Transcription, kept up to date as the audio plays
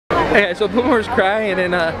Okay, so Boomer was crying,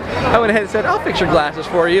 and I went ahead and said, I'll fix your glasses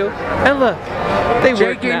for you. And look, they Jay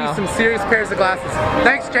work gave now. me some serious pairs of glasses.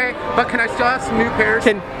 Thanks, Jay, but can I still have some new pairs?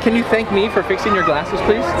 Can you thank me for fixing your glasses,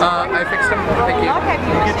 please? I fixed them. Thank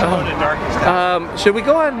you. Should we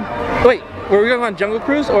go on, wait, were we going on Jungle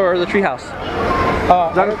Cruise or the Treehouse?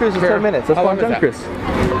 Jungle Cruise is 10 minutes. Let's go on Jungle Cruise.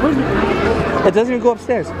 It doesn't even go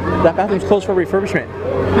upstairs. That bathroom's closed for refurbishment.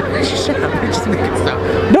 Shut up, you're just making stuff.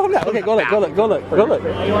 No, I'm not. Okay, go look. All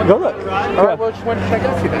right, well, when should I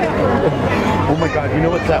go see that? Oh my god, you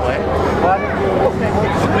know what's that way?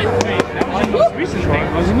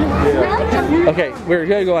 Okay, we're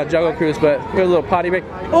gonna go on Jungle Cruise, but we're a little potty break.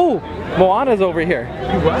 Oh, Moana's over here.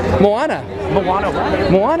 Moana. Moana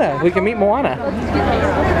what? Moana. We can meet Moana.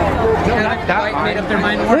 Made up their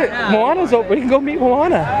mind. Moana's over. We can go meet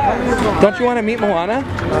Moana. Don't you want to meet Moana?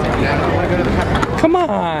 Come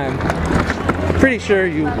on. Pretty sure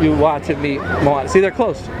you want to meet Moana. See, they're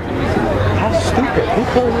closed. How stupid. Who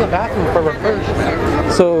closes the bathroom for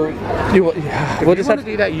refurbishment? So we'll just have to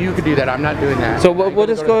do that. You could do that. I'm not doing that. So we'll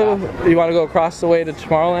just go. You want to go across the way to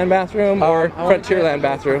Tomorrowland bathroom or Frontierland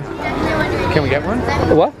bathroom? Can we get one?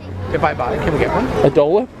 What? If I buy it, can we get one? A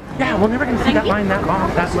Dole Whip? Yeah, we're never gonna see that line that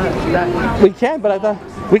long. That much. We can, but I thought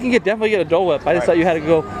we can definitely get a Dole Whip. I just thought you had to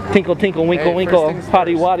go tinkle, tinkle, winkle, winkle,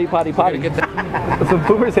 potty, waddy, potty, potty. So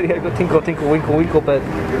Boomer said he had to go tinkle, tinkle, winkle, winkle, but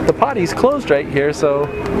the potty's closed right here, so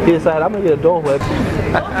he decided I'm gonna get a Dole Whip.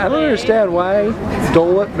 I don't understand why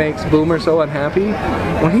Dole Whip makes Boomer so unhappy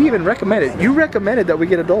when he even recommended. You recommended that we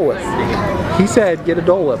get a Dole Whip. He said get a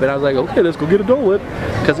Dole Whip, and I was like, okay, let's go get a Dole Whip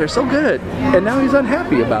because they're so good. And now he's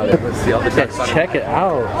unhappy about it. Let's see all the text. Check it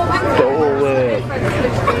out. Dole Whip.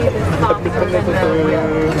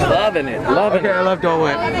 Loving it, loving it. Okay, I love Dole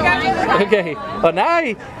Whip. Okay, well now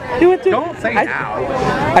you went to. Don't say now.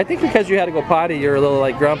 I think because you had to go potty, you're a little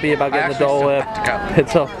like grumpy about getting the Dole Whip. And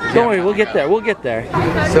so don't worry, we'll get there. We'll get there.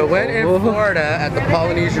 So when in Florida at the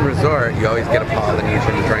Polynesian Resort, you always get a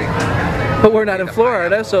Polynesian drink. But we're not in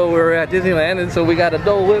Florida, so we're at Disneyland, and so we got a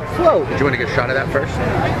Dole Whip Float. Did you want to get a shot of that first?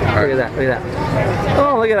 Look at that, look at that.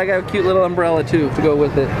 Oh, look at that, I got a cute little umbrella too to go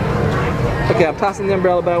with it. Okay, I'm tossing the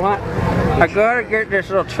umbrella, but I gotta get this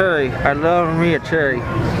little cherry. I love me a cherry.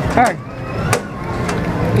 Alright.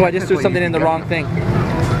 Oh, I just threw something in the wrong thing.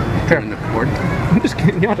 Turn the cord. I'm just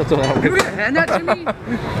kidding, you don't have to throw that away. You were gonna hand that to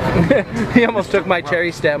me? He almost took my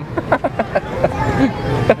cherry stem.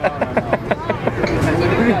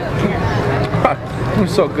 It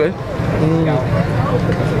was so good.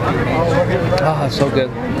 Oh, it's so good.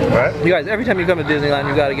 What? You guys, every time you come to Disneyland,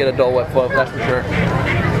 you gotta get a Dole Whip float, that's for sure.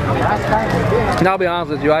 And I'll be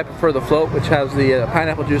honest with you, I prefer the float, which has the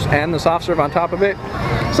pineapple juice and the soft serve on top of it.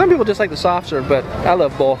 Some people just like the soft serve, but I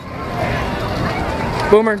love both.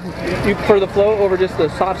 Boomer, you prefer the float over just the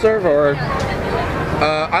soft serve, or?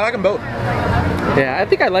 I like them both. Yeah, I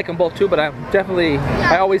think I like them both too, but I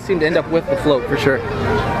always seem to end up with the float for sure.